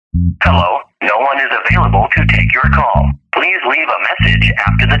Hello, no one is available to take your call. Please leave a message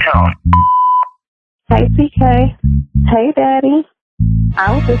after the tone. Hey, TK. Hey, Daddy.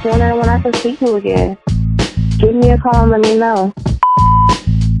 I was just wondering when I could see you again. Give me a call and let me know.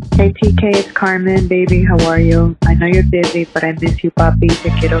 Hey, TK, it's Carmen, baby. How are you? I know you're busy, but I miss you, papi. Te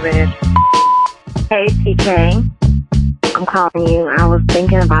quiero ver. Hey, TK. I'm calling you. I was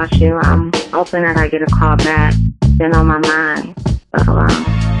thinking about you. I'm hoping that I get a call back. Been on my mind. So,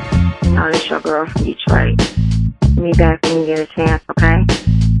 it's your girl from Detroit. Meet back when you get a chance, okay?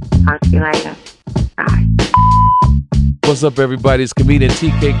 Talk to you later. Bye. What's up, everybody? It's comedian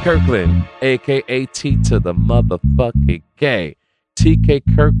TK Kirkland, a.k.a. T to the motherfucking K. TK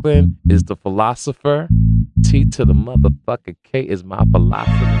Kirkland is the philosopher. T to the motherfucking K is my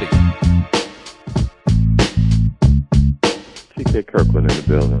philosophy. TK Kirkland in the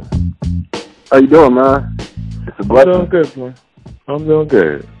building. How you doing, man? It's a blessing. I'm doing good, man. I'm doing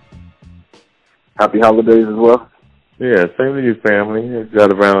good. Happy holidays as well. Yeah, same to you, family. I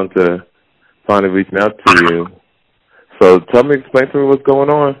got around to finally reaching out to you. So explain to me what's going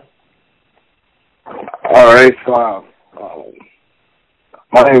on. All right, so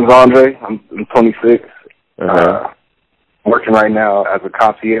my name is Andre. I'm 26. Working right now as a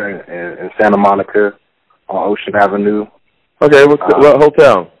concierge in Santa Monica on Ocean Avenue. Okay, what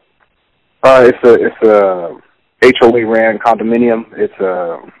hotel? It's a HOA ran condominium. It's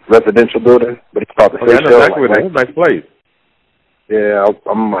a residential building, but it's called the Seychelles. Seychelles. Exactly, it's a nice place. Yeah,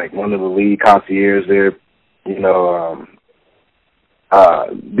 I'm like one of the lead concierges there. You know,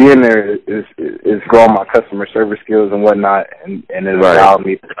 being there is growing my customer service skills and whatnot, and it allowed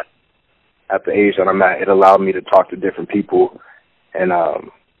me, at the age that I'm at, it allowed me to talk to different people, and I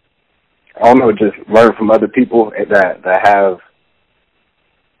don't know, just learn from other people that have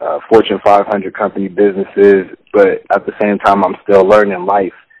Fortune 500 company businesses, but at the same time, I'm still learning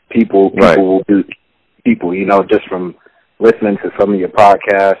life. People will do people, you know, just from listening to some of your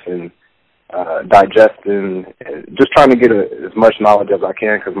podcasts and digesting, just trying to get as much knowledge as I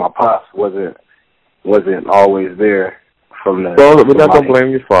can, because my pops wasn't always there from the. Well, we're not going to blame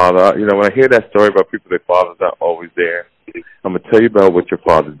your father. You know, when I hear that story about people, their father's not always there, I'm going to tell you about what your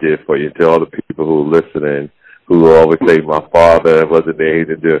father did for you. To all the people who are listening, who always say, my father wasn't there, he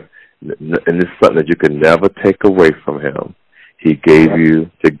didn't do it. And this is something that you can never take away from him. He gave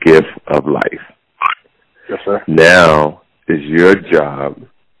you the gift of life. Yes, sir. Now is your job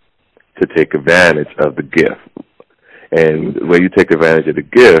to take advantage of the gift. And the way you take advantage of the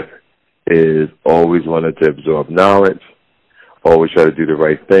gift is always wanting to absorb knowledge, always try to do the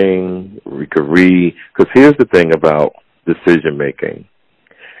right thing. We could read. Because here's the thing about decision making.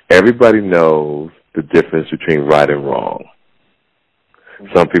 Everybody knows the difference between right and wrong.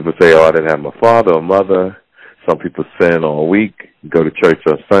 Some people say, I didn't have my father or mother. Some people sin all week, go to church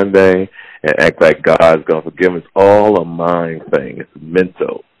on Sunday, and act like God's going to forgive them. It's all a mind thing. It's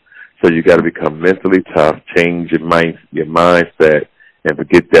mental. So you got to become mentally tough, change your mindset, and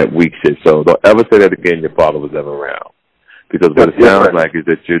forget that weak shit. So don't ever say that again your father was ever around. Because what it sounds like is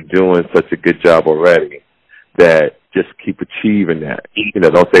that you're doing such a good job already that just keep achieving that. You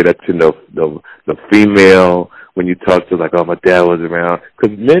know, don't say that to no female when you talk to, like, oh, my dad was around.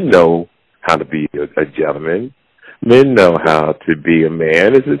 Because men know how to be a gentleman. Men know how to be a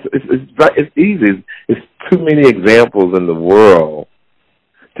man. It's easy. It's too many examples in the world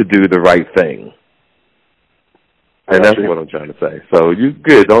to do the right thing. And that's what I'm trying to say. So you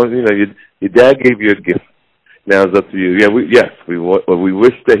good. Your dad gave you a gift. Now it's up to you. Yeah, we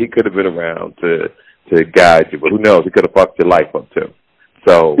wish that he could have been around to guide you, but who knows? He could have fucked your life up too.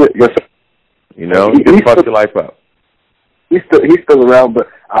 So, you know, he could have fucked your life up. He's still around, but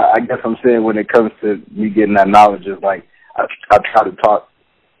I guess I'm saying when it comes to me getting that knowledge, is like I try to talk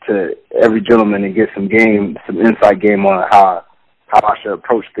to every gentleman and get some inside game on how I should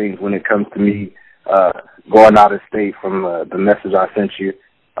approach things when it comes to me going out of state from the message I sent you,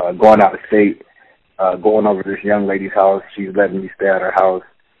 going out of state, going over to this young lady's house. She's letting me stay at her house.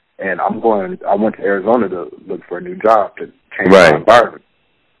 And I went to Arizona to look for a new job to change my environment.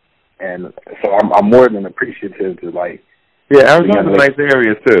 And so I'm more than appreciative to, like... Yeah, Arizona's a nice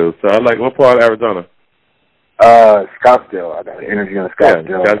area, too. So I like, what part of Arizona? Scottsdale. I got an interview in Scottsdale.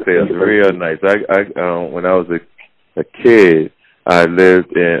 Yeah, Scottsdale is real nice. When I was a kid, I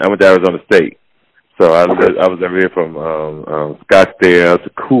went to Arizona State. So I was everywhere from Scottsdale to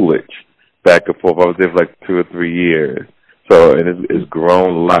Coolidge, back and forth. I was there for like 2 or 3 years. So, and it's grown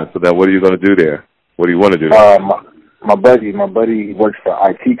a lot. So now what are you going to do there? What do you want to do there? My buddy works for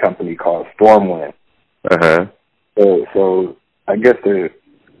an IT company called Stormwind. Uh-huh. So I guess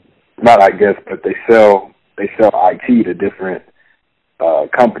but they sell IT to different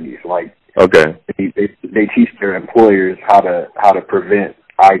companies. Like, okay, they teach their employers how to prevent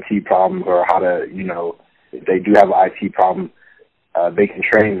IT problems, or how to, you know, if they do have an IT problem, they can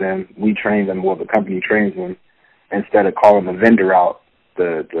train them. We train them, well, the company trains them. Instead of calling the vendor out,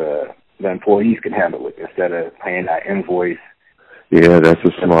 the employees can handle it instead of paying that invoice. Yeah, that's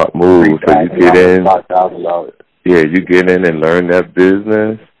a smart move. So you get in. Yeah, you get in and learn that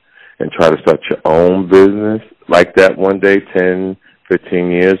business and try to start your own business like that one day, 10,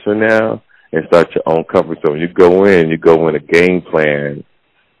 15 years from now, and start your own company. So when you go in a game plan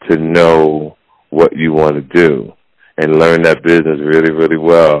to know what you want to do and learn that business really, really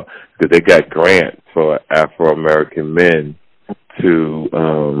well. Because they got grants for Afro-American men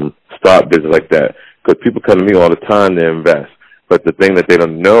to start business like that. Because people come to me all the time to invest. But the thing that they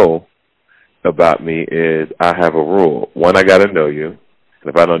don't know about me is I have a rule. One, I got to know you. And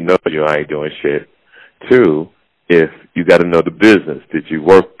if I don't know you, I ain't doing shit. Two, if you got to know the business. Did you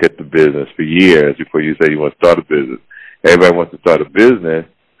work at the business for years before you say you want to start a business? Everybody wants to start a business,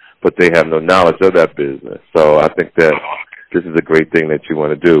 but they have no knowledge of that business. So I think that this is a great thing that you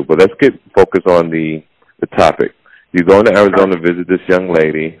want to do. But let's get focused on the topic. You're going to Arizona to visit this young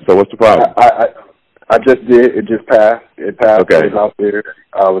lady. So what's the problem? I just did. It just passed. It passed. Okay. I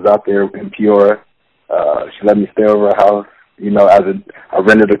was out there in Peoria. She let me stay over her house. You know, I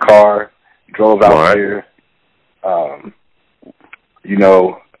rented a car, drove out there. You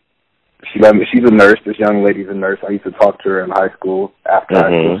know, she let me. She's a nurse. This young lady's a nurse. I used to talk to her in high school, after high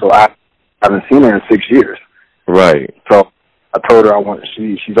school. So I haven't seen her in 6 years. Right. So I told her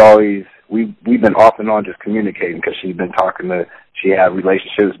she's always. We've been off and on just communicating because she's been talking to. She had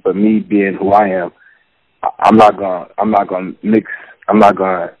relationships, but me being who I am, I'm not gonna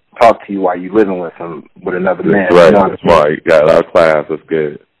talk to you while you living with another man. Right, you know? that's smart. You got a lot of class. That's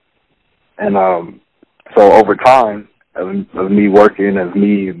good. And so over time of me working, of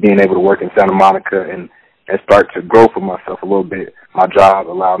me being able to work in Santa Monica and start to grow for myself a little bit, my job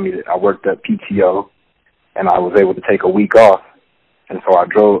allowed me to. I worked at PTO, and I was able to take a week off, and so I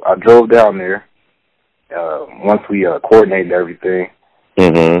drove down there. Once we coordinated everything,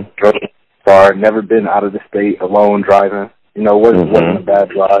 drove far, never been out of the state alone driving. You know, wasn't a bad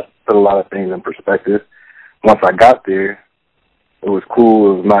drive. Put a lot of things in perspective. Once I got there, it was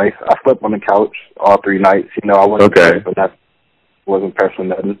cool. It was nice. I slept on the couch all 3 nights. You know, I wasn't pressed for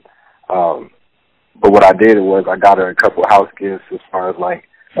nothing. But what I did was I got her a couple of house gifts as far as like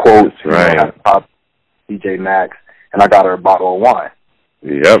quotes, you know, Pop, DJ Maxx, and I got her a bottle of wine.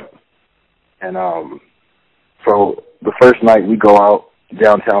 Yep. And so the first night we go out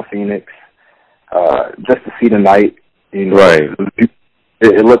downtown Phoenix just to see the night. You know, right.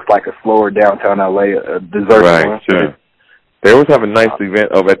 It looks like a slower downtown LA, a deserted one. Right, sure. They always have a nice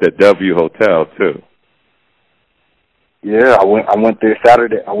event over at the W Hotel too. Yeah, I went there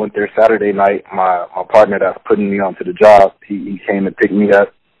Saturday. I went there Saturday night. My partner that's putting me onto the job, he came and picked me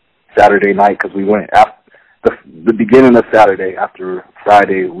up Saturday night because we went after the beginning of Saturday. After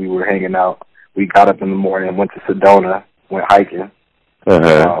Friday, we were hanging out. We got up in the morning and went to Sedona, went hiking.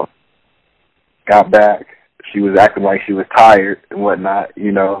 Got back. She was acting like she was tired and whatnot.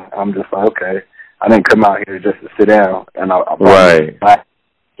 You know, I'm just like, okay. I didn't come out here just to sit down, and I brought black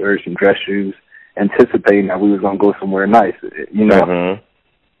shirts and dress shoes, anticipating that we was gonna go somewhere nice, you know.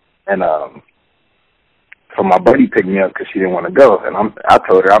 And so my buddy picked me up because she didn't want to go, and I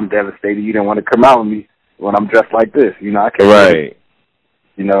told her I'm devastated you didn't want to come out with me when I'm dressed like this. You know, I can't, really,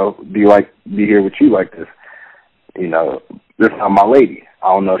 you know, be here with you like this. You know, this is not my lady.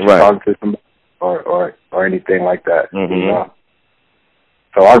 I don't know if she's talking to somebody or anything like that. You know?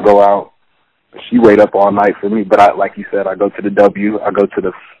 So I go out. She wait up all night for me, but like you said, I go to the W. I go to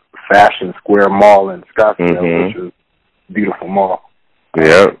the Fashion Square Mall in Scottsdale, which is a beautiful mall.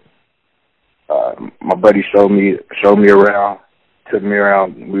 Yeah. My buddy showed me around, took me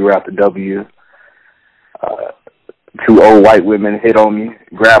around. We were at the W. 2 old white women hit on me,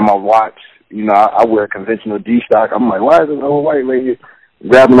 grabbed my watch. You know, I wear conventional G-Shock. I'm like, why is this old white lady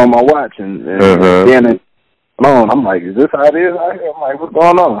grabbing on my watch and standing alone? I'm like, is this how it is out here? I'm like, what's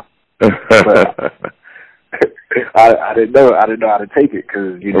going on? But I didn't know how to take it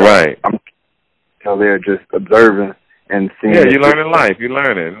because, you know, I'm there just observing and seeing. Yeah, you're learning life. You're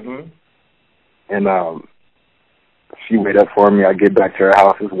learning. And she wait up for me. I get back to her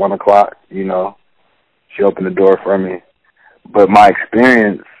house. It's 1 o'clock. You know, she opened the door for me. But my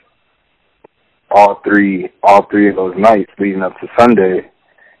experience, all three of those nights leading up to Sunday,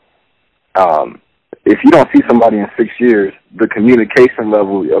 if you don't see somebody in 6 years, the communication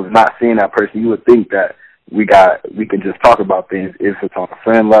level of not seeing that person, you would think that we can just talk about things if it's on a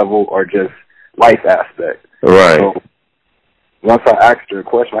friend level or just life aspect. Right. So once I asked her a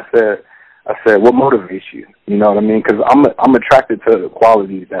question, I said, what motivates you? You know what I mean? Because I'm attracted to the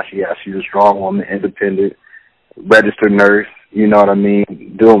qualities that she has. She's a strong woman, independent, registered nurse. You know what I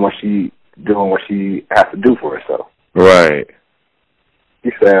mean? Doing what she has to do for herself. Right.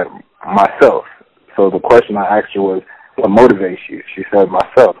 She said, myself. So the question I asked her was, what motivates you? She said,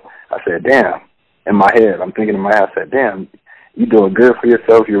 myself. I said, damn. In my head, I'm thinking in my head, I said, damn, you doing good for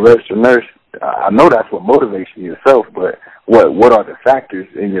yourself. You're a registered nurse. I know that's what motivates you yourself, but what are the factors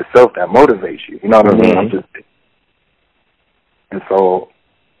in yourself that motivates you? You know what I mean? And so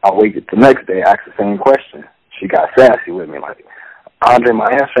I waited the next day, asked the same question. She got sassy with me, like, Andre, my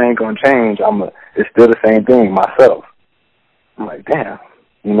answer ain't gonna change. It's still the same thing, myself. I'm like, damn,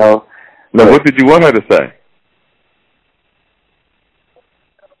 you know. Now, what did you want her to say?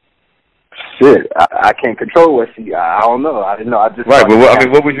 Shit, I can't control what she. I don't know. I didn't know. I just right. But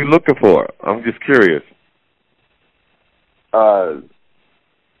what were you looking for? I'm just curious.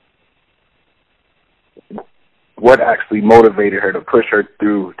 What actually motivated her to push her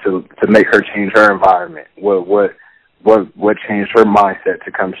through to make her change her environment? What changed her mindset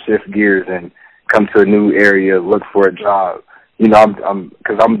to come shift gears and come to a new area, look for a job? You know,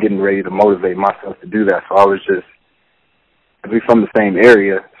 because I'm getting ready to motivate myself to do that. So I was just, we from the same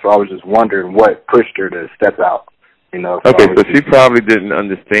area, so I was just wondering what pushed her to step out. You know. Okay, so she probably didn't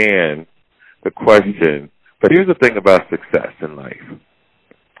understand the question. But here's the thing about success in life.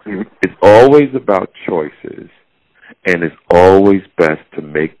 Mm-hmm. It's always about choices, and it's always best to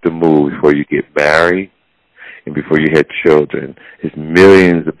make the move before you get married and before you have children. There's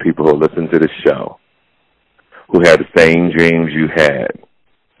millions of people who listen to the show who had the same dreams you had,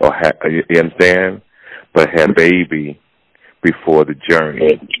 or you understand, but had a baby before the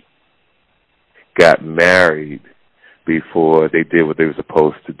journey, got married before they did what they were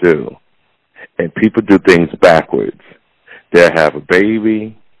supposed to do. And people do things backwards. They'll have a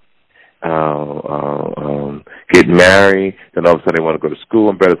baby, get married, then all of a sudden they want to go to school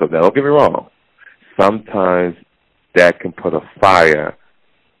and better stuff. Now, don't get me wrong. Sometimes that can put a fire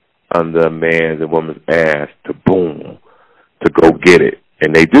under a man's and woman's ass to boom, to go get it.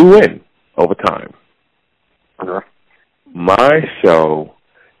 And they do win over time. Okay. My show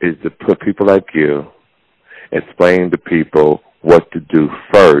is to put people like you, explain to people what to do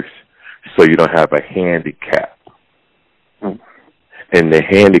first so you don't have a handicap. And the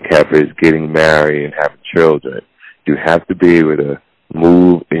handicap is getting married and having children. You have to be able to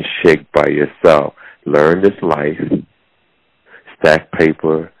move and shake by yourself. Learn this life, stack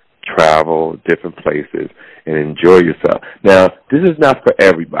paper, travel different places, and enjoy yourself. Now, this is not for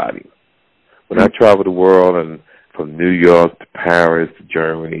everybody. When I travel the world, and from New York to Paris to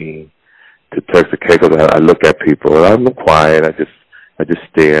Germany to Turks and Caicos, I look at people, and I'm quiet. I just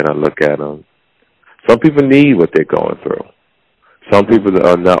stare and I look at them. Some people need what they're going through. Some people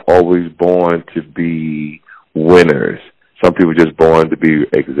are not always born to be winners. Some people are just born to be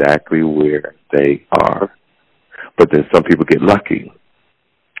exactly where they are. But then some people get lucky.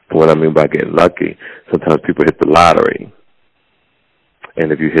 What I mean by getting lucky, sometimes people hit the lottery.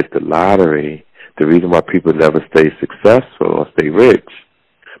 And if you hit the lottery, the reason why people never stay successful or stay rich,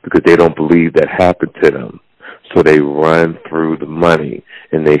 because they don't believe that happened to them. So they run through the money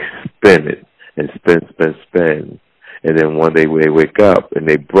and they spend it and spend. And then one day they wake up and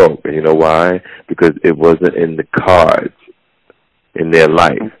they broke. And you know why? Because it wasn't in the cards in their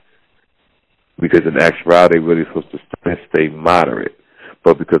life. Because in actuality, they really supposed to stay moderate.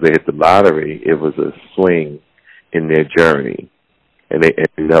 But because they hit the lottery, it was a swing in their journey. And they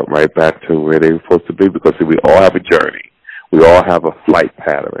ended up right back to where they were supposed to be. Because see, we all have a journey. We all have a flight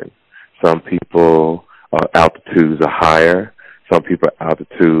pattern. Some people altitudes are higher. Some people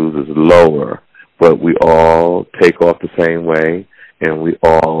altitudes is lower. But we all take off the same way, and we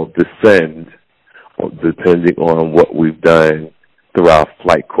all descend depending on what we've done through our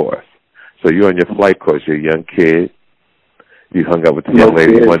flight course. So you're on your flight course. You're a young kid. You hung out with the young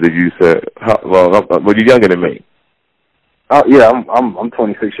lady. When did you say? Well, you're younger than me. Oh yeah, I'm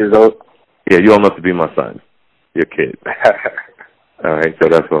 26 years old. Yeah, you old enough to be my son. You're a kid. All right, so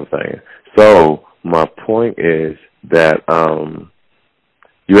that's what I'm saying. So my point is that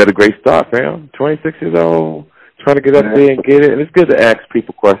you had a great start, fam. 26 years old, trying to get up there and get it. And it's good to ask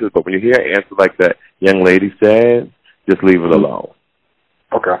people questions, but when you hear an answer like that young lady said, just leave it alone.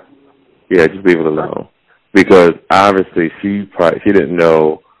 Okay. Yeah, just leave it alone. Because obviously she didn't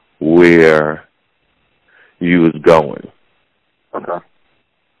know where you was going. Okay.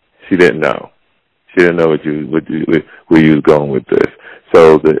 She didn't know. She didn't know where you was going with this.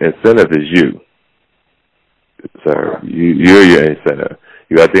 So the incentive is you. Sir, you're your incentive.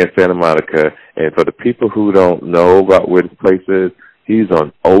 You're out there in Santa Monica, and for the people who don't know about where this place is, he's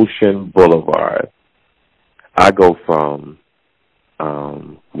on Ocean Boulevard. I go from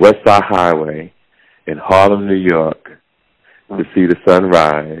West Side Highway in Harlem, New York, to see the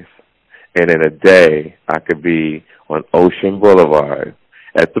sunrise, and in a day I could be on Ocean Boulevard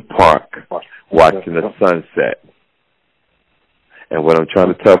at the park watching the sunset. And what I'm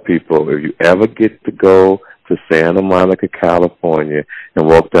trying to tell people, if you ever get to go to Santa Monica, California, and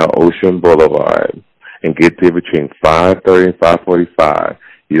walk down Ocean Boulevard and get there between 5:30 and 5:45,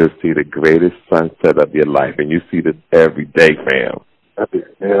 you'll see the greatest sunset of your life. And you see this every day, fam.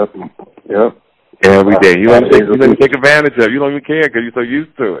 Yep. Every day. You don't even take advantage of it. You don't even care because you're so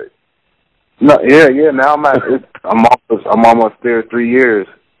used to it. No, yeah. Now I'm almost there 3 years,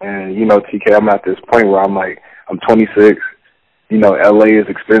 and you know, TK, I'm at this point where I'm 26. You know, LA is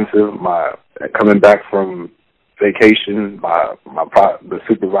expensive. Coming back from vacation, the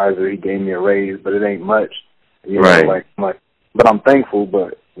supervisor, he gave me a raise, but it ain't much. You know, much. But I'm thankful.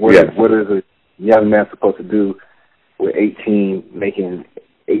 But what is a young man supposed to do with 18, making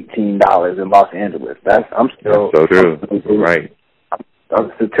 $18 in Los Angeles? I'm still so true. Right.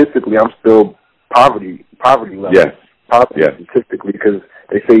 Statistically, I'm still poverty level. Yes. Statistically, because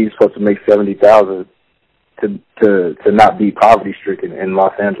they say you're supposed to make $70,000 to not be poverty stricken in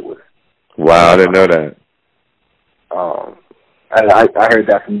Los Angeles. Wow, I didn't know that. I heard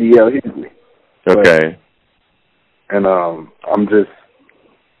that from D.L. Hughley. Okay. And I'm just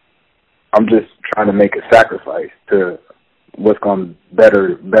trying to make a sacrifice to what's going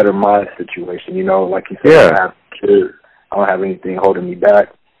to better my situation. You know, like you said, I have kids. I don't have anything holding me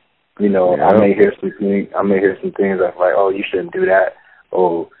back. You know, I may hear some things that's like, oh, you shouldn't do that.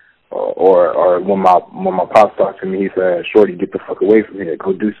 Or when my pops talked to me, he said, "Shorty, get the fuck away from here.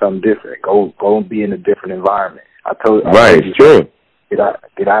 Go do something different. Go and be in a different environment." I told you, true. Get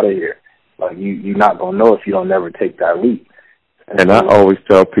out of here. Like you're not gonna know if you don't never take that leap. And I always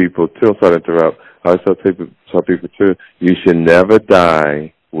tell people too. Sorry to interrupt. I always tell people too. You should never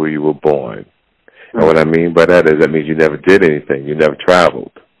die where you were born. And what I mean by that is that means you never did anything. You never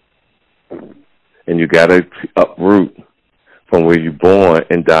traveled. And you got to uproot from where you're born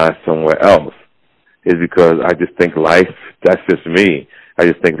and die somewhere else. Is because I just think life, that's just me. I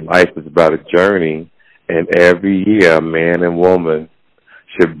just think life is about a journey, and every year a man and woman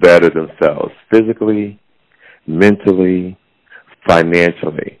should better themselves physically, mentally,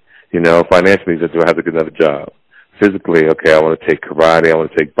 financially. You know, financially, just do I have to get another job? Physically, okay, I want to take karate, I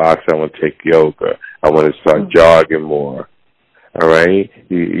want to take boxing, I want to take yoga, I want to start jogging more. All right?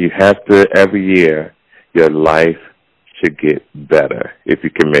 You have to, every year, your life should get better if you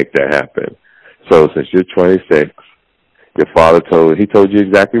can make that happen. So since you're 26, your father told you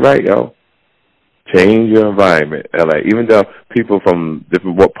exactly right, yo. Change your environment, LA. Even though people from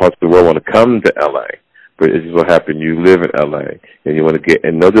different parts of the world want to come to LA, but it's just what happened. You live in LA, and you want to get,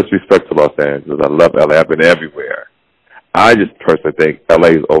 and no disrespect to Los Angeles. I love LA. I've been everywhere. I just personally think LA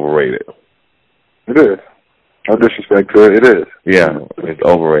is overrated. It is. No disrespect to it. It is. Yeah, it's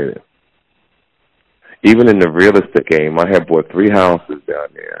overrated. Even in the real estate game, I had bought 3 houses down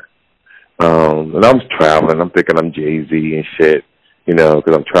there. And I was traveling. I'm thinking I'm Jay-Z and shit, you know,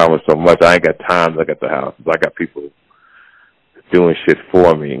 because I'm traveling so much. I ain't got time to look at the houses. I got people doing shit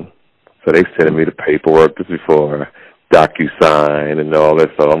for me. So they sending me the paperwork. This is before DocuSign and all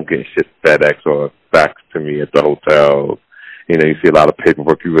that. So I'm getting shit FedEx or faxed to me at the hotel. You know, you see a lot of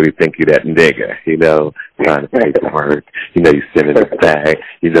paperwork. You really think you're that nigga, you know, signing paperwork. You know, you're sending it back.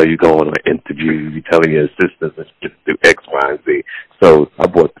 You know, you go on an interview. You're telling your assistants and shit to do X, Y, and Z. So I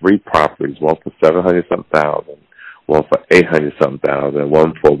bought 3 properties, one for $700,000, one for $800,000,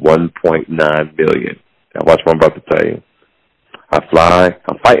 one for $1.9 million. Now watch what I'm about to tell you.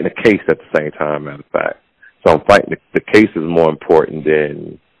 I'm fighting a case at the same time, matter of fact. So I'm fighting, the case is more important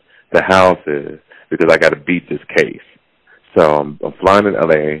than the house is because I got to beat this case. So I'm flying in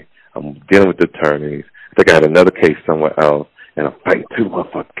L.A., I'm dealing with the attorneys. I think I had another case somewhere else, and I'm fighting 2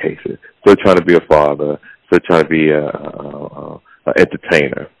 motherfucking cases. Still trying to be a father, still trying to be an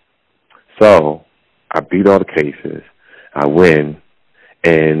entertainer. So I beat all the cases, I win,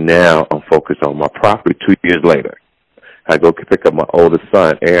 and now I'm focused on my property 2 years later. I go pick up my oldest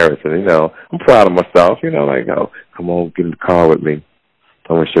son, Aris, and, you know, I'm proud of myself. You know, like, oh, come on, get in the car with me.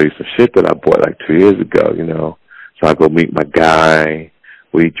 I'm going to show you some shit that I bought like 2 years ago, you know. So I go meet my guy.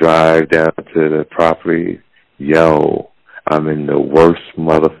 We drive down to the property. Yo, I'm in the worst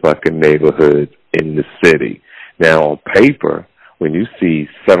motherfucking neighborhood in the city. Now, on paper, when you see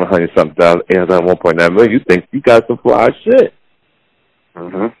 $700-something, $1.9 million, you think you got some fly shit.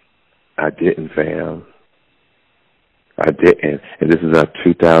 I didn't, fam. I didn't. And this is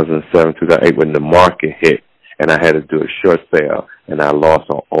 2007, 2008 when the market hit, and I had to do a short sale, and I lost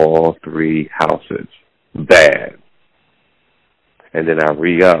on all 3 houses. Bad. And then I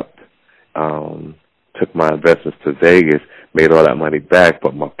re-upped, took my investments to Vegas, made all that money back.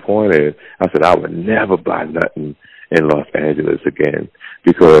 But my point is, I said I would never buy nothing in Los Angeles again,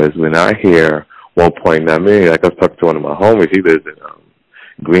 because when I hear 1.9 million, like I was talking to one of my homies, he lives in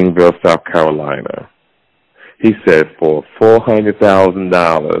Greenville, South Carolina. He said for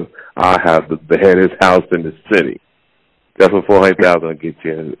 $400,000, I have the headest house in the city. That's what $400,000 will get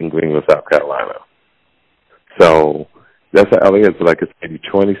you in Greenville, South Carolina. So that's how LA is. Like it's maybe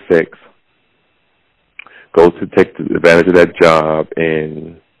 26. Go to take advantage of that job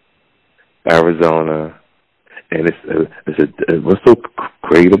in Arizona, and what's so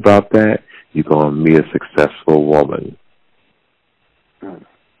great about that? You're gonna meet a successful woman.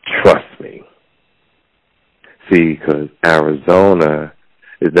 Trust me. See, because Arizona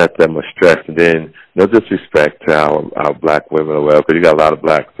is not that much stress. And then, no disrespect to our black women or whatever, because you got a lot of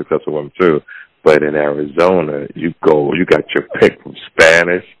black successful women too. But in Arizona, you got your pick from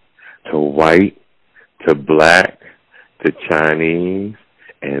Spanish to white to black to Chinese,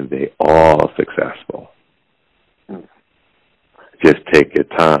 and they all successful. Just take your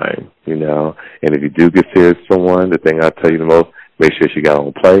time, you know. And if you do get serious with someone, the thing I'll tell you the most, make sure she got her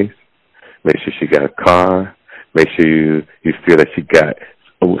own place. Make sure she got a car. Make sure you feel that she got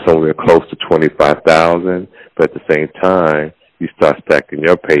somewhere close to $25,000. But at the same time, you start stacking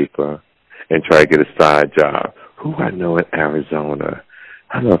your paper and try to get a side job. Who I know in Arizona?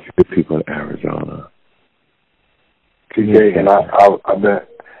 I know a few people in Arizona. TK, and I've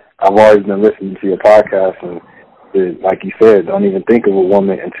always been listening to your podcast, and like you said, don't even think of a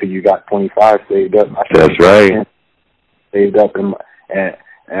woman until you got 25 saved up. That's right. Saved up, and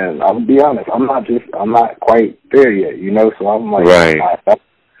I'll be honest, I'm not quite there yet, you know. So I'm like, right. That's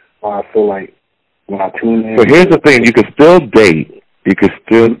why I feel like when I tune in. So here's the thing: you can still date.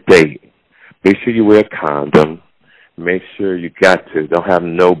 Make sure you wear a condom. Make sure you don't have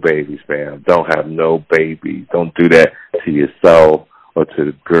no babies, fam. Don't have no babies. Don't do that to yourself or to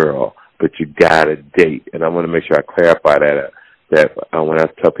the girl. But you gotta date, and I want to make sure I clarify that when I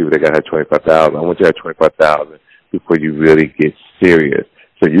tell people they gotta have 25,000, I want you to have 25,000 before you really get serious.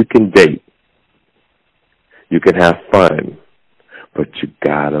 So you can date, you can have fun, but you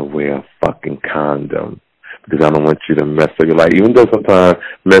gotta wear a fucking condom, because I don't want you to mess up your life. Even though sometimes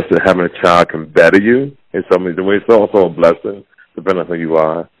having a child can better you in some ways, it's also a blessing, depending on who you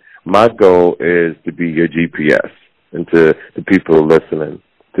are. My goal is to be your GPS, and to the people listening,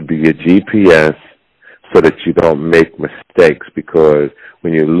 to be your GPS so that you don't make mistakes. Because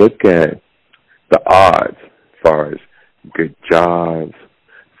when you look at the odds as far as good jobs,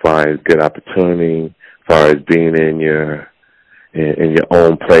 as far as good opportunity, as far as being in your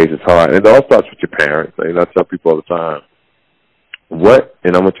own place, it's hard. It all starts with your parents. I tell people all the time.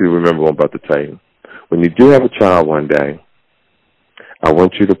 And I want you to remember what I'm about to tell you. When you do have a child one day, I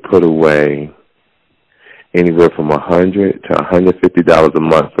want you to put away anywhere from $100 to $150 a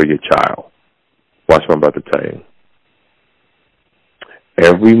month for your child. Watch what I'm about to tell you.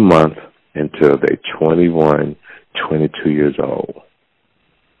 Every month until they're 21, 22 years old.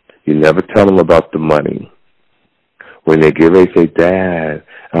 You never tell them about the money. When they get ready, say, Dad,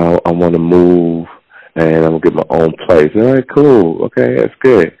 I want to move, and I'm going to get my own place. All right, cool. Okay, that's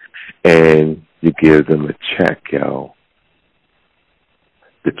good. And you give them a check, yo.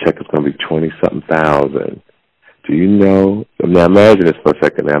 The check is going to be 20-something thousand. Do you know? Now imagine this for a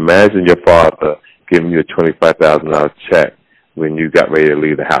second. Now imagine your father giving you a $25,000 check when you got ready to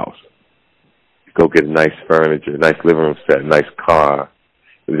leave the house. You go get nice furniture, nice living room set, nice car.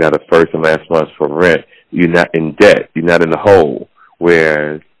 You got the first and last months for rent. You're not in debt. You're not in the hole.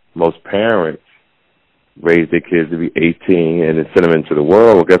 Whereas most parents raise their kids to be 18 and then send them into the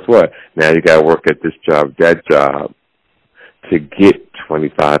world. Well, guess what? Now you got to work at this job, that job, to get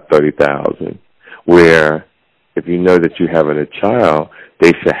 25,000, 30,000. Where if you know that you're having a child,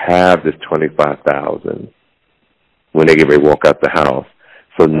 they should have this 25,000 when they get ready to walk out the house.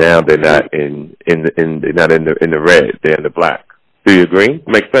 So now they're not in the red; they're in the black. Do you agree?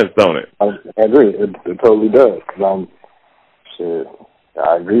 Makes sense, don't it? I agree. It totally does.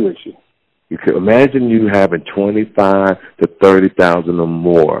 I agree with you. You can imagine you having 25 to 30,000 or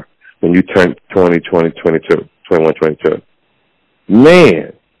more when you turn 21, 22.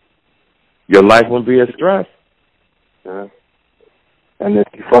 Man, your life won't be a stress. Yeah. And if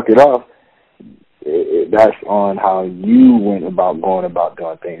you fuck it off, that's on how you went about going about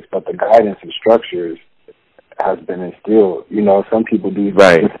doing things. But the guidance and structures has been instilled. You know, some people do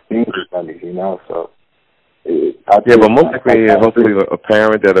right. things with money, you know, so. But most likely, hopefully, a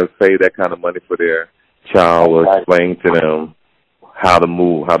parent that'll save that kind of money for their child will explain to them how to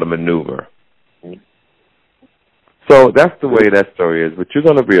move, how to maneuver. So that's the way that story is. But you're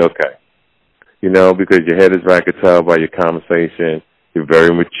going to be okay, because your head is right. I could tell by your conversation. You're very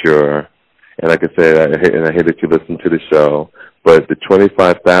mature. And like I said, I hear that you listen to the show. But the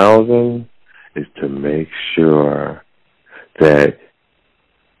 $25,000 is to make sure that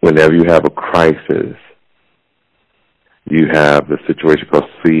whenever you have a crisis, you have the situation called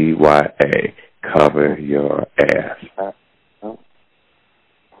CYA, cover your ass.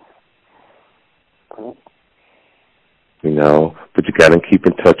 But you got to keep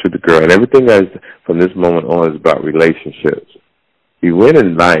in touch with the girl. And everything from this moment on is about relationships. You win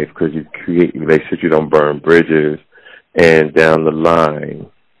in life because you create relationships. You don't burn bridges. And down the line,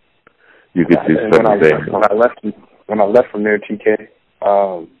 you could do certain things. When I left from there, TK,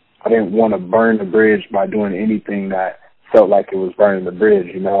 I didn't want to burn the bridge by doing anything that felt like it was burning the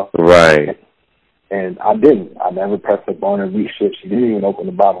bridge, Right. And I didn't. I never pressed up on her. Shit, she didn't even open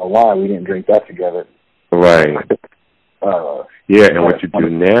the bottle of wine. We didn't drink that together. Right. And what you do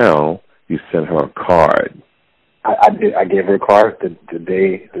now, you send her a card. I did. I gave her a card the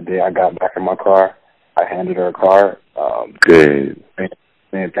day I got back in my car. I handed her a card. Good.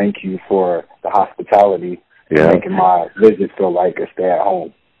 And thank you for the hospitality, making my visit feel like a stay at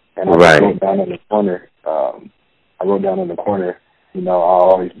home. And I wrote down in the corner. I'll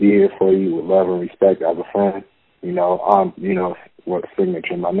always be here for you with love and respect as a friend. What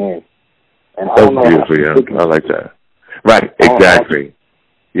signature my name. And that's beautiful, yeah. I like that. Right, exactly.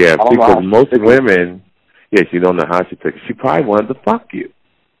 Yeah, because most women, you don't know how she took it. She probably wanted to fuck you.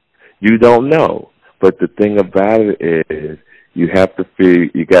 You don't know. But the thing about it is you have to feel,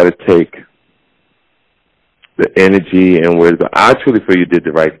 you got to take the energy and wisdom. I truly feel you did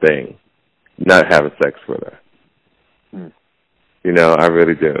the right thing, not having sex with her. I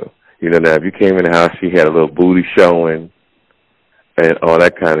really do. Now if you came in the house, she had a little booty showing and all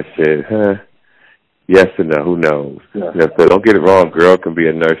that kind of shit, yes and no, who knows? Yeah. So don't get it wrong. Girl can be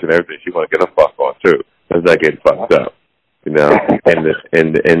a nurse and everything. She want to get a fuck on too. Let's not get fucked up, And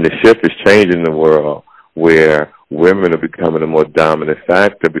the shift is changing in the world where women are becoming a more dominant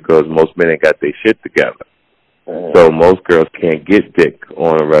factor because most men ain't got their shit together. So most girls can't get dick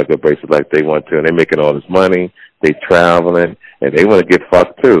on a regular basis like they want to, and they're making all this money. They traveling, and they want to get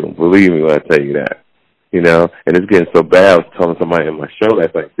fucked too. Believe me when I tell you that. And it's getting so bad. I was telling somebody in my show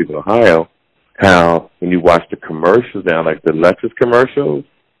last night, in Ohio, how when you watch the commercials now, like the Lexus commercials,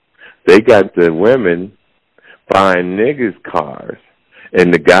 they got the women buying niggas cars,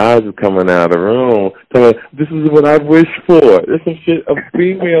 and the guys are coming out of the room telling, this is what I wish for. This is shit a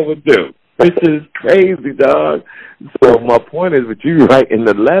female would do. This is crazy, dog. So my point is, with you writing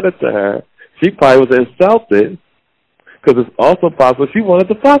the letter to her, she probably was insulted because it's also possible she wanted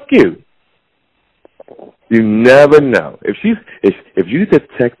to fuck you. You never know. If you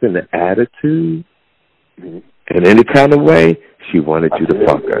detecting the attitude in any kind of way, she wanted you to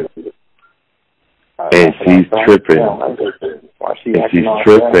fuck her. And she's tripping. And she's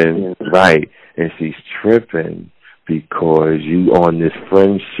tripping, right. And she's tripping because you on this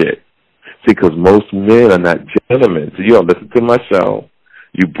friend shit. See, because most men are not gentlemen. So you don't listen to my show.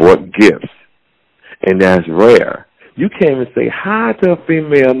 You brought gifts. And that's rare. You can't even say hi to a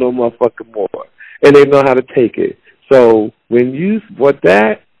female no motherfucking more. And they know how to take it. So when you bought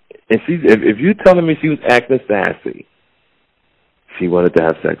that, and if you telling me she was acting sassy, she wanted to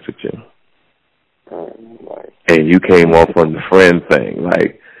have sex with you. And you came off on the friend thing,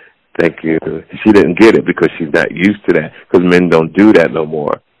 like, thank you. She didn't get it because she's not used to that, because men don't do that no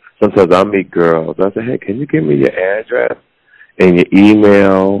more. Sometimes I meet girls, I say, hey, can you give me your address and your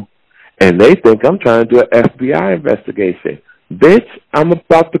email? And they think I'm trying to do an FBI investigation. Bitch, I'm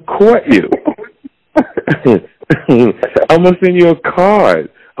about to court you. I'm going to send you a card.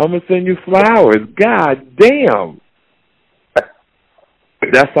 I'm going to send you flowers. God damn.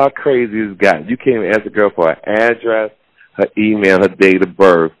 That's how crazy it's gotten. You can't even ask a girl for her address, her email, her date of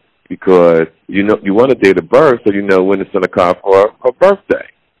birth, because you want a date of birth so you know when to send a card for her birthday.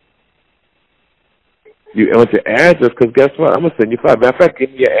 You want your address because guess what? I'm going to send you flowers. Matter of fact,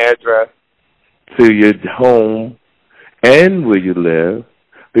 give me your address to your home and where you live,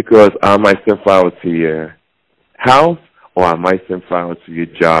 because I might send flowers to your house, or I might send flowers to your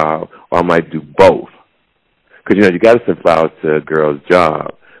job, or I might do both. Because, you got to send flowers to a girl's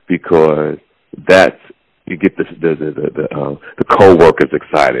job, because that's, you get the co-workers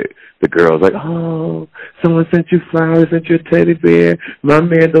excited. The girl's like, oh, someone sent you flowers, sent you a teddy bear. My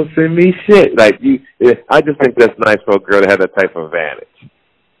man don't send me shit. Like, I just think that's nice for a girl to have that type of advantage.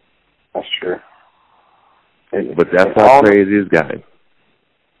 That's true. But that's how crazy it's gotten.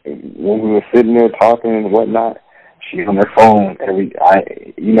 When we were sitting there talking and whatnot, she's on her phone.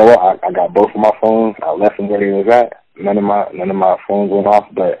 You know what? I got both of my phones. I left them where they was at. None of my phones went off,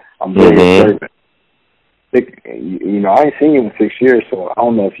 but I'm very observant. You know, I ain't seen you in 6 years, so I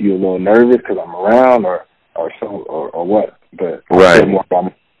don't know if you're a little nervous because I'm around or what. But I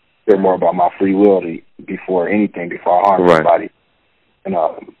care more about my free will before I harm somebody. And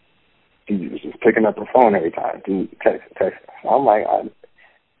she was just picking up her phone every time, dude, text. So I'm like,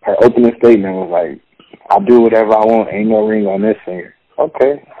 her opening statement was like, I'll do whatever I want. Ain't no ring on this finger.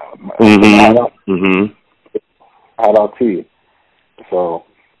 Okay. Shout out to you. So,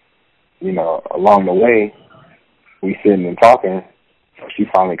 you know, along the way, we sitting and talking. So she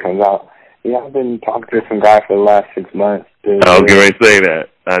finally comes out. Yeah, I've been talking to some guy for the last 6 months. I was going to say that.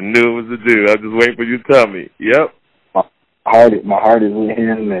 I knew it was a dude. I was just waiting for you to tell me. Yep. My heart is with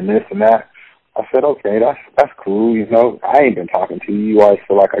him and this and that. I said, okay, that's cool. You know, I ain't been talking to you. You always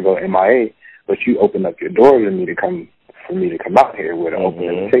feel like I go MIA, but you open up your door for me to come out here with an open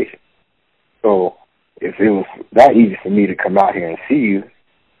invitation. So if it was that easy for me to come out here and see you,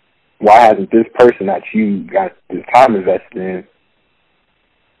 why hasn't this person that you got this time invested in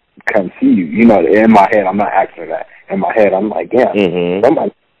come see you? You know, in my head, I'm not asking that. In my head, I'm like, yeah,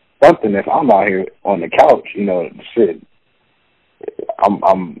 something if I'm out here on the couch, you know, shit. I'm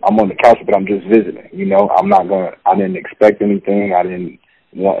on the couch, but I'm just visiting. You know, I didn't expect anything. I didn't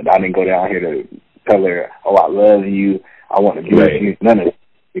go down here to tell her, oh, I love you. I want to be with you. None of it,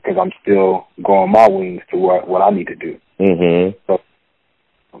 because I'm still growing my wings to what I need to do. So,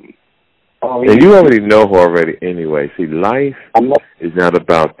 and you already know her already anyway. See, life is not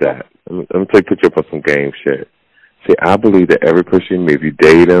about that. Let me put you up on some game shit. See, I believe that every person you meet, if you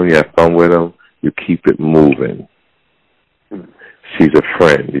date them, you have fun with them, you keep it moving. She's a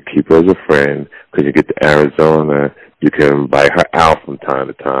friend. You keep her as a friend because you get to Arizona. You can invite her out from time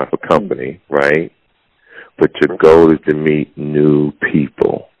to time for company, right? But your goal is to meet new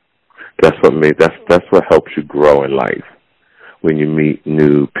people. That's what helps you grow in life, when you meet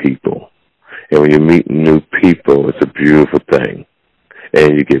new people. And when you meet new people, it's a beautiful thing.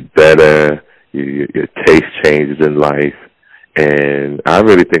 And you get better. Your taste changes in life. And I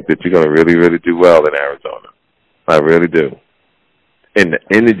really think that you're going to really, really do well in Arizona. I really do. And the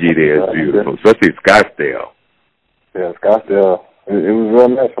energy there is beautiful, especially Scottsdale. Yeah, Scottsdale. It was real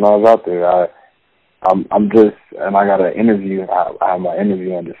nice when I was out there. I got an interview. I have my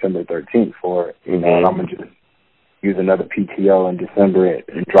interview on December 13th for it. And I'm going to just use another PTO in December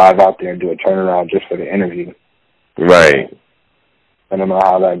and drive out there and do a turnaround just for the interview. Right. I don't know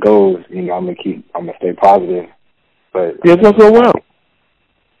how that goes. You know, I'm gonna stay positive. But yeah, it's gonna go well.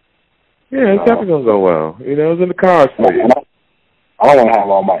 Yeah, it's definitely gonna go well. You know, it's in the cards for you. I don't want to have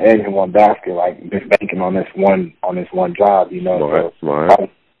all my eggs in one basket, like just banking on this one job. You know, Smart.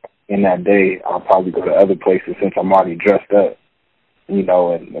 In that day, I'll probably go to other places since I'm already dressed up. You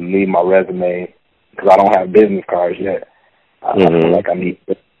know, and leave my resume because I don't have business cards yet. I feel like I need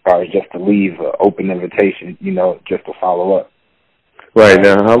business cards just to leave an open invitation. You know, just to follow up. Right,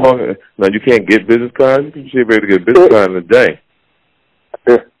 now, how long? Now, you can't get business cards? You should be able to get a business card in a day.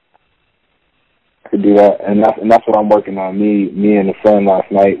 Sure. I could do that, and that's what I'm working on. Me and the friend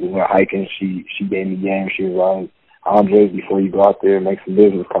last night, we went hiking. She gave me game. She was like, Andres, before you go out there, make some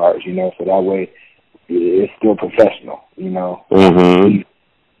business cards, you know, so that way it's still professional, you know.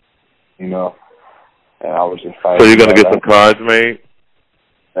 You know, and I was just like... So you're going to get some cards made?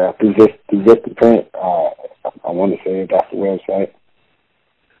 Through Vistaprint, I want to say that's the website.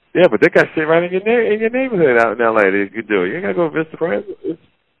 Yeah, but they got shit right in your neighborhood out in L.A. that you could do. You ain't got to go to Vistaprint.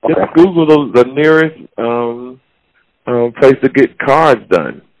 Just Google the nearest place to get cards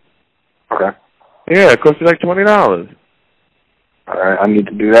done. Okay. Yeah, it costs you like $20. All right, I need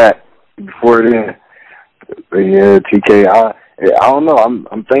to do that before then. But yeah, TK, I don't know.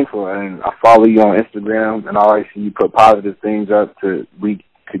 I'm thankful, and I follow you on Instagram, and I always see you put positive things up to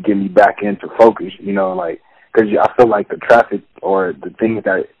get me back into focus. You know, like because I feel like the traffic or the things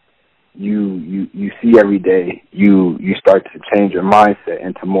that you see every day, you start to change your mindset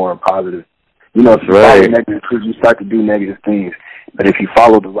into more positive. You know, if you follow negative, you start to do negative things. But if you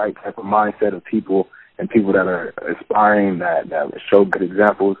follow the right type of mindset of people and people that are aspiring, that show good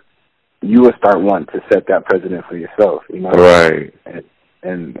examples, you will start wanting to set that precedent for yourself. You know, right?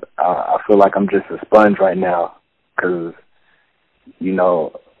 And I feel like I'm just a sponge right now because, you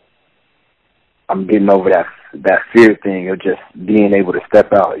know, I'm getting over that fear thing of just being able to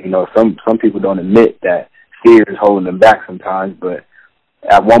step out. You know, some people don't admit that fear is holding them back sometimes, but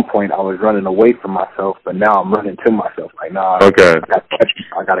at one point I was running away from myself, but now I'm running to myself. Like, nah, I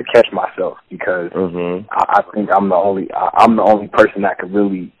got gotta catch myself because I think I'm the only person that can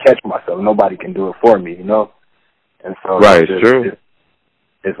really catch myself. Nobody can do it for me, you know. And so true.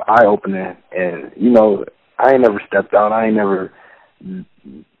 It's eye opening, and you know, I ain't never stepped out. I ain't never.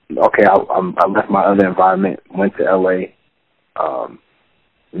 Okay, I left my other environment, went to LA.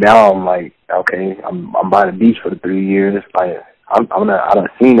 Now I'm like, okay, I'm by the beach for the 3 years. I done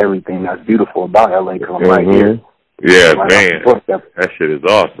seen everything that's beautiful about LA because I'm right here. Yeah, man, that shit is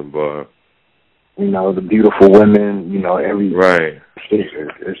awesome, boy. You know, the beautiful women. You know,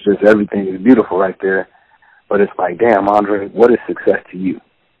 it's just everything is beautiful right there. But it's like, damn, Andre, what is success to you?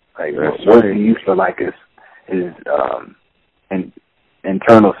 Like, what do you feel like is an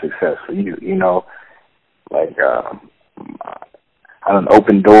internal success for you? You know, like I done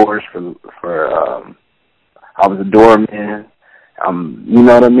opened doors for I was a doorman. You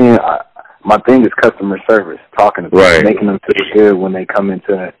know what I mean? My thing is customer service, talking to people, making them feel good when they come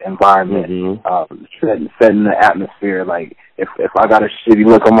into an environment, setting the atmosphere. Like, if I got a shitty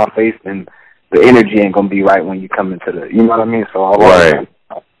look on my face, then the energy ain't gonna be right when you come into the, you know what I mean? So I always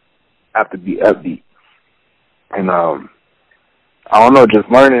have to be upbeat. And I don't know, just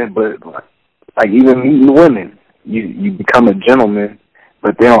learning, but like even meeting women, you become a gentleman,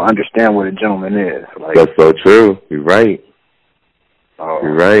 but they don't understand what a gentleman is. Like, that's so true. You're right.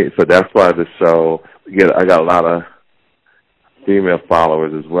 You're right. So that's why the show, I got a lot of female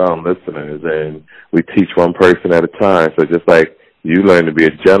followers as well, and listeners, and we teach one person at a time. So just like you learn to be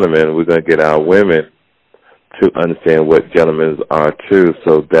a gentleman, we're going to get our women to understand what gentlemen are too,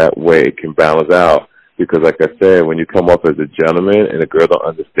 so that way it can balance out. Because like I said, when you come off as a gentleman and a girl don't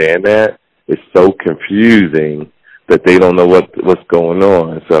understand that, it's so confusing that they don't know what's going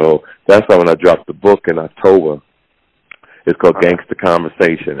on. So that's why when I dropped the book in October, it's called Gangsta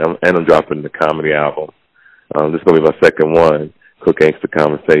Conversation, and I'm dropping the comedy album. This is going to be my second one, called Gangsta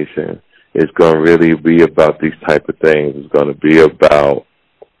Conversation. It's going to really be about these type of things. It's going to be about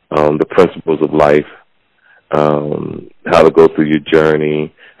the principles of life, how to go through your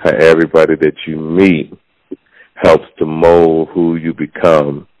journey, how everybody that you meet helps to mold who you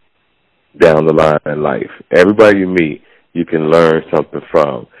become down the line in life. Everybody you meet, you can learn something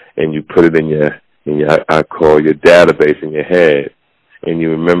from, and you put it in your I call your database in your head, and you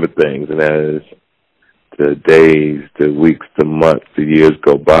remember things. And as the days, the weeks, the months, the years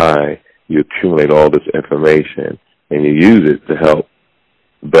go by, you accumulate all this information, and you use it to help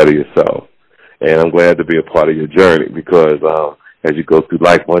better yourself. And I'm glad to be a part of your journey because as you go through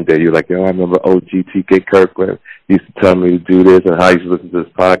life, one day you're like, yo, I remember OG T.K. Kirkland used to tell me to do this and how I used to listen to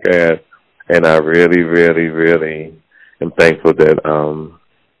this podcast. And I really, really, really am thankful that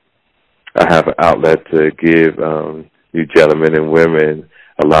I have an outlet to give you gentlemen and women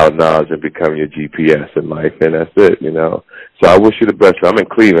a lot of knowledge and become your GPS in life, and that's it, you know. So I wish you the best. I'm in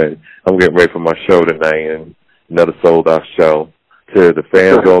Cleveland. I'm getting ready for my show tonight, and another sold-out show. To the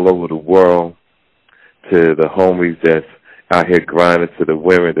fans all over the world, to the homies that's out here grinding, to the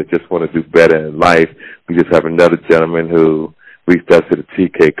women that just want to do better in life. We just have another gentleman who reached out to the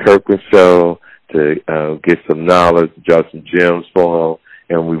T.K. Kirkland show to get some knowledge, drop some gems for him.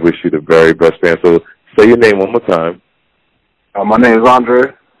 And we wish you the very best, man. So say your name one more time. My name is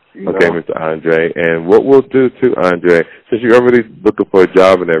Andre. Okay, Mr. Andre. And what we'll do, too, Andre, since you're already looking for a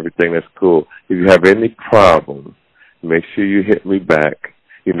job and everything, that's cool. If you have any problems, make sure you hit me back,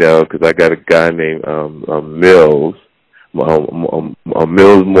 you know, because I got a guy named Mills Morgan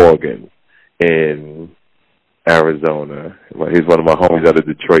in Arizona. He's one of my homies out of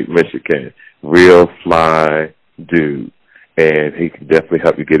Detroit, Michigan. Real fly dude. And he can definitely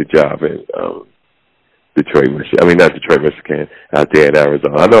help you get a job in Detroit, Michigan. I mean, not Detroit, Michigan, out there in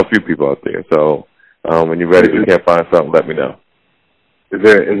Arizona. I know a few people out there. So when you're ready, if you can't find something, let me know. Is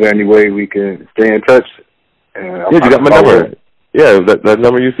there any way we can stay in touch? Yeah, you got my number. Yeah, that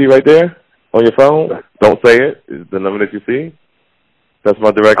number you see right there on your phone, don't say it, is the number that you see. That's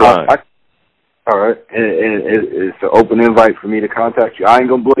my direct line. All right. And it's an open invite for me to contact you. I ain't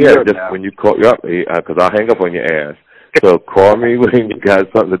going to blow you up just now. when you call you up, because I'll hang up on your ass. So call me when you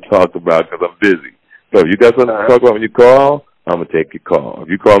got something to talk about because I'm busy. So if you got something to talk about when you call, I'm going to take your call. If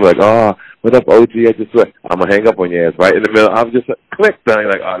you call me like, what up, OG? I'm going to hang up on your ass right in the middle. I'm just click down.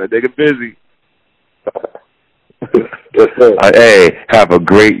 You're like, that nigga busy. Hey, have a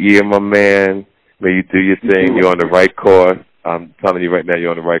great year, my man. May you do your thing. You're on the right course. I'm telling you right now,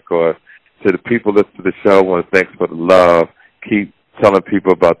 you're on the right course. To the people listening to the show, I want to thank you for the love. Keep telling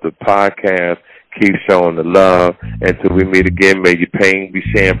people about the podcast. Keep showing the love. Until we meet again, may your pain be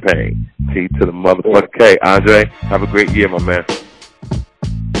champagne. T to the motherfucker K. Andre, have a great year, my man.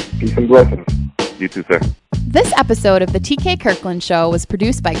 Peace and blessings. You too, sir. This episode of the TK Kirkland Show was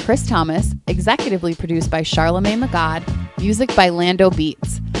produced by Chris Thomas, executively produced by Charlemagne the God, music by Lando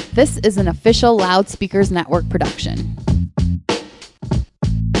Beats. This is an official Loudspeakers Network production.